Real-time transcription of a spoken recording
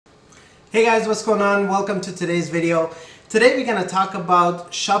Hey guys, what's going on? Welcome to today's video. Today we're going to talk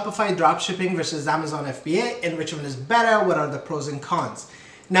about Shopify dropshipping versus Amazon FBA and which one is better, what are the pros and cons.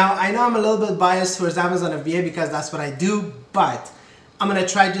 Now, I know I'm a little bit biased towards Amazon FBA because that's what I do, but I'm going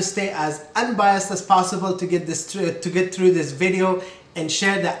to try to stay as unbiased as possible to get through this video and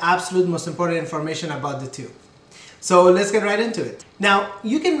share the absolute most important information about the two. So let's get right into it. Now,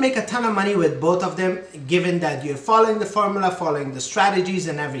 you can make a ton of money with both of them given that you're following the formula, following the strategies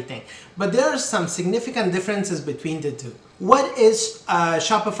and everything. But there are some significant differences between the two. What is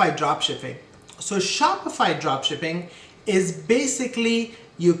Shopify dropshipping? So Shopify dropshipping is basically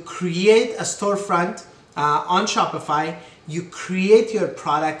you create a storefront on Shopify, you create your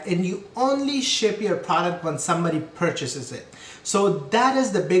product and you only ship your product when somebody purchases it. So that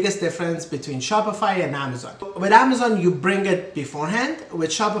is the biggest difference between Shopify and Amazon. With Amazon, you bring it beforehand.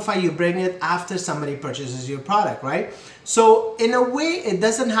 With Shopify, you bring it after somebody purchases your product, right? So in a way, it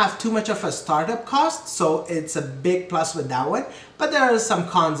doesn't have too much of a startup cost. So it's a big plus with that one, but there are some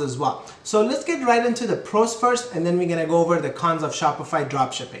cons as well. So let's get right into the pros first, and then we're gonna go over the cons of Shopify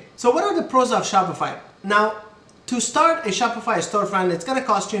dropshipping. So what are the pros of Shopify? Now, to start a Shopify storefront, it's gonna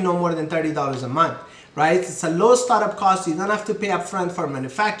cost you no more than $30 a month. Right? It's a low startup cost. You don't have to pay upfront for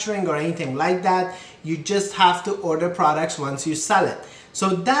manufacturing or anything like that. You just have to order products once you sell it. So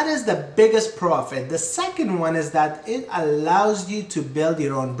that is the biggest pro of it. The second one is that it allows you to build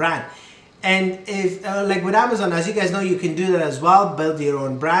your own brand. And if like with Amazon, as you guys know, you can do that as well, build your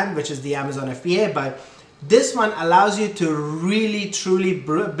own brand, which is the Amazon FBA, but this one allows you to really truly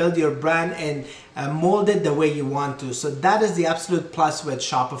build your brand and mold it the way you want to. So that is the absolute plus with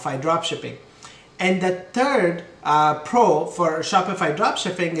Shopify dropshipping. And the third pro for Shopify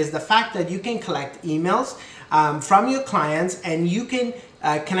dropshipping is the fact that you can collect emails from your clients and you can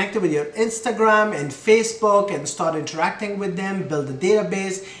connect it with your Instagram and Facebook and start interacting with them, build a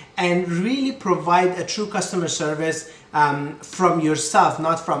database, and really provide a true customer service from yourself,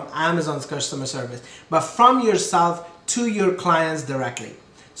 not from Amazon's customer service, but from yourself to your clients directly.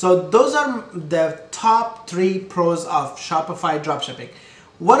 So those are the top 3 pros of Shopify dropshipping.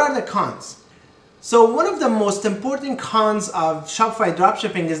 What are the cons? So one of the most important cons of Shopify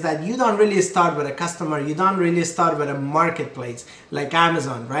dropshipping is that you don't really start with a customer, you don't really start with a marketplace like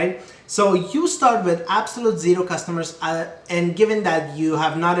Amazon, right? So you start with absolute 0 customers, and given that you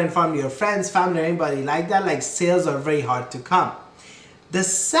have not informed your friends, family, or anybody like that, like sales are very hard to come. The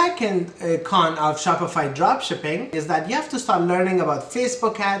second con of Shopify dropshipping is that you have to start learning about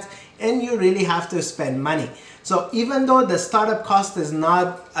Facebook ads and you really have to spend money. So even though the startup cost is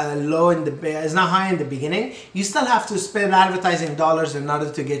not high in the beginning, you still have to spend advertising dollars in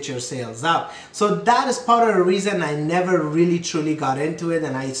order to get your sales out. So that is part of the reason I never really truly got into it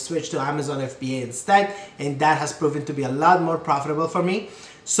and I switched to Amazon FBA instead, and that has proven to be a lot more profitable for me.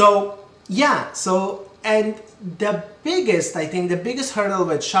 So yeah, and I think the biggest hurdle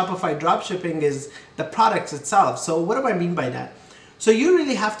with Shopify dropshipping is the products itself. So what do I mean by that? So you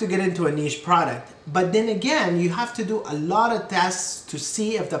really have to get into a niche product, but then again, you have to do a lot of tests to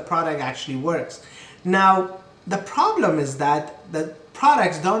see if the product actually works. Now, the problem is that the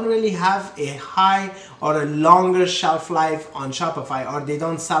products don't really have a high or a longer shelf life on Shopify, or they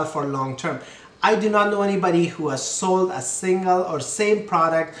don't sell for long term. I do not know anybody who has sold a single or same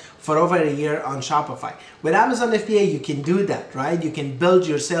product for over a year on Shopify. With Amazon FBA, you can do that, right? You can build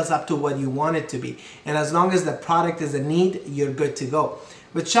your sales up to what you want it to be. And as long as the product is a need, you're good to go.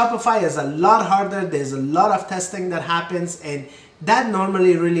 With Shopify, it's a lot harder. There's a lot of testing that happens, and that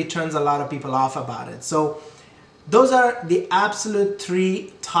normally really turns a lot of people off about it. So those are the absolute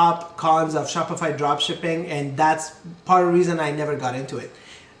 3 top cons of Shopify dropshipping, and that's part of the reason I never got into it.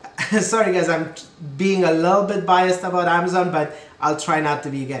 Sorry guys, I'm being a little bit biased about Amazon, but I'll try not to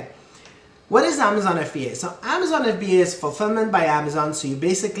be again. What is Amazon FBA? So Amazon FBA is fulfillment by Amazon. So you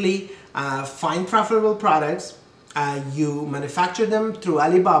basically find profitable products, you manufacture them through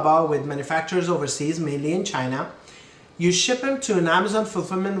Alibaba with manufacturers overseas, mainly in China. You ship them to an Amazon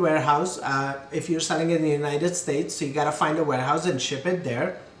fulfillment warehouse if you're selling it in the United States. So you gotta find a warehouse and ship it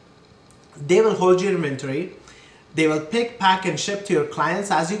there. They will hold your inventory. They will pick, pack, and ship to your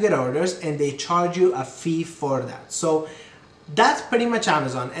clients as you get orders, and they charge you a fee for that. So that's pretty much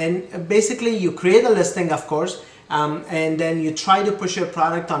Amazon. And basically you create a listing, of course, and then you try to push your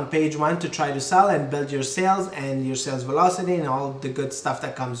product on page 1 to try to sell and build your sales and your sales velocity and all the good stuff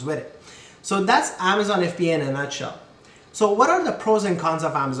that comes with it. So that's Amazon FBA in a nutshell. So what are the pros and cons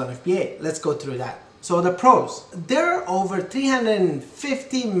of Amazon FBA? Let's go through that. So the pros, there are over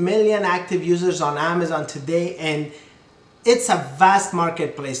 350 million active users on Amazon today, and it's a vast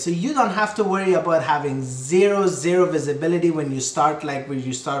marketplace, so you don't have to worry about having zero visibility when you start, like when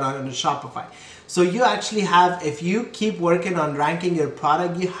you start on Shopify. So you actually have, if you keep working on ranking your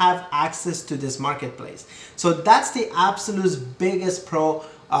product, you have access to this marketplace. So that's the absolute biggest pro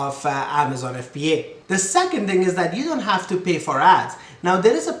of Amazon FBA. The second thing is that you don't have to pay for ads. Now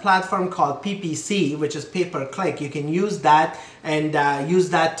there is a platform called PPC, which is pay per click. You can use that and use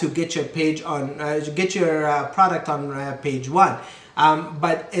that to get your page on, get your product on page 1.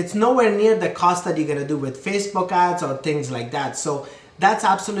 But it's nowhere near the cost that you're gonna do with Facebook ads or things like that. So that's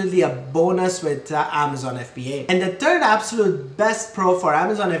absolutely a bonus with Amazon FBA. And the third absolute best pro for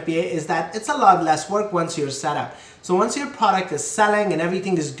Amazon FBA is that it's a lot less work once you're set up. So once your product is selling and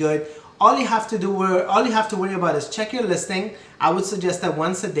everything is good, all you have to worry about is check your listing. I would suggest that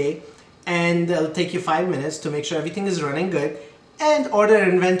once a day, and it'll take you 5 minutes to make sure everything is running good, and order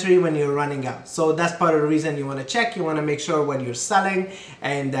inventory when you're running out. So that's part of the reason you want to check. You want to make sure what you're selling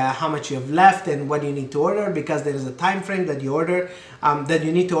and how much you have left and what you need to order, because there is a time frame that you order that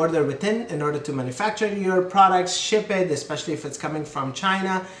you need to order within in order to manufacture your products, ship it, especially if it's coming from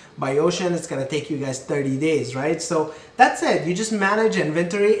China by ocean. It's going to take you guys 30 days, right? So that's it. You just manage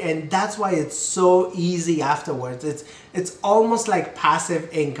inventory, and that's why it's so easy afterwards. It's almost like passive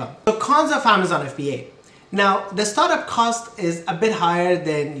income. So cons of Amazon FBA. Now, the startup cost is a bit higher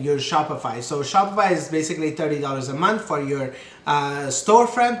than your Shopify. So Shopify is basically $30 a month for your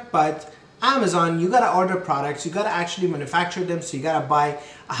storefront, but Amazon, you gotta order products, you gotta actually manufacture them, so you gotta buy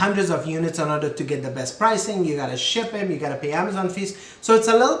hundreds of units in order to get the best pricing, you gotta ship them, you gotta pay Amazon fees. So it's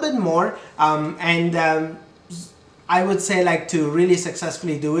a little bit more, I would say, like, to really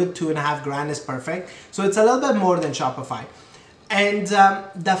successfully do it, $2.5 grand is perfect. So it's a little bit more than Shopify. And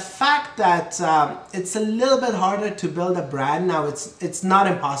the fact that it's a little bit harder to build a brand. Now, it's not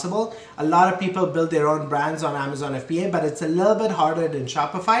impossible. A lot of people build their own brands on Amazon FBA, but it's a little bit harder than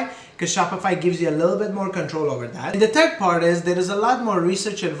Shopify, because Shopify gives you a little bit more control over that. And the third part is there is a lot more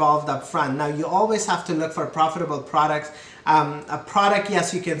research involved up front. Now, you always have to look for profitable products. A product,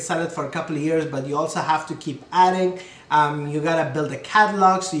 yes, you can sell it for a couple of years, but you also have to keep adding. You gotta build a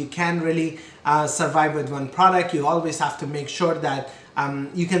catalog, so you can't really survive with one product. You always have to make sure that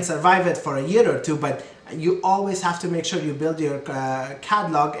you can survive it for a year or two, but you always have to make sure you build your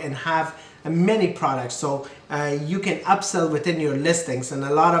catalog and have many products, so you can upsell within your listings. And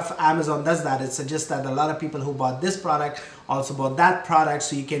a lot of Amazon does that. It suggests that a lot of people who bought this product also bought that product,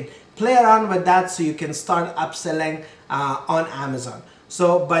 so you can play around with that, so you can start upselling on Amazon.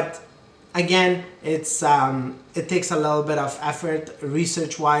 So, but again, it takes a little bit of effort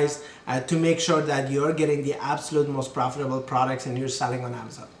research-wise to make sure that you're getting the absolute most profitable products and you're selling on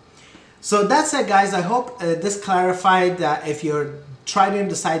Amazon. So that's it, guys. I hope this clarified if you're trying to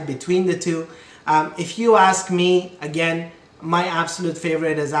decide between the two. If you ask me, again, my absolute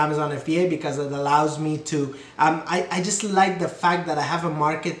favorite is Amazon FBA, because it allows me to, I just like the fact that I have a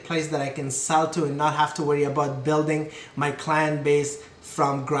marketplace that I can sell to and not have to worry about building my client base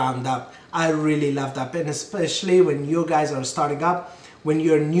from ground up. I really love that, and especially when you guys are starting up, when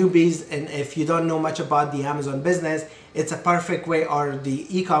you're newbies, and if you don't know much about the Amazon business, it's a perfect way, or the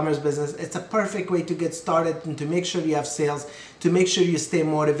e-commerce business, it's a perfect way to get started and to make sure you have sales, to make sure you stay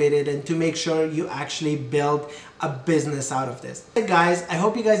motivated, and to make sure you actually build a business out of this. Hey guys, I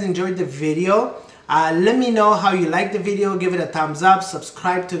hope you guys enjoyed the video. Let me know how you like the video. Give it a thumbs up,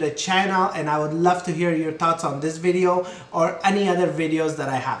 subscribe to the channel, and I would love to hear your thoughts on this video or any other videos that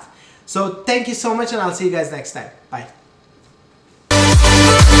I have. So thank you so much, and I'll see you guys next time. Bye.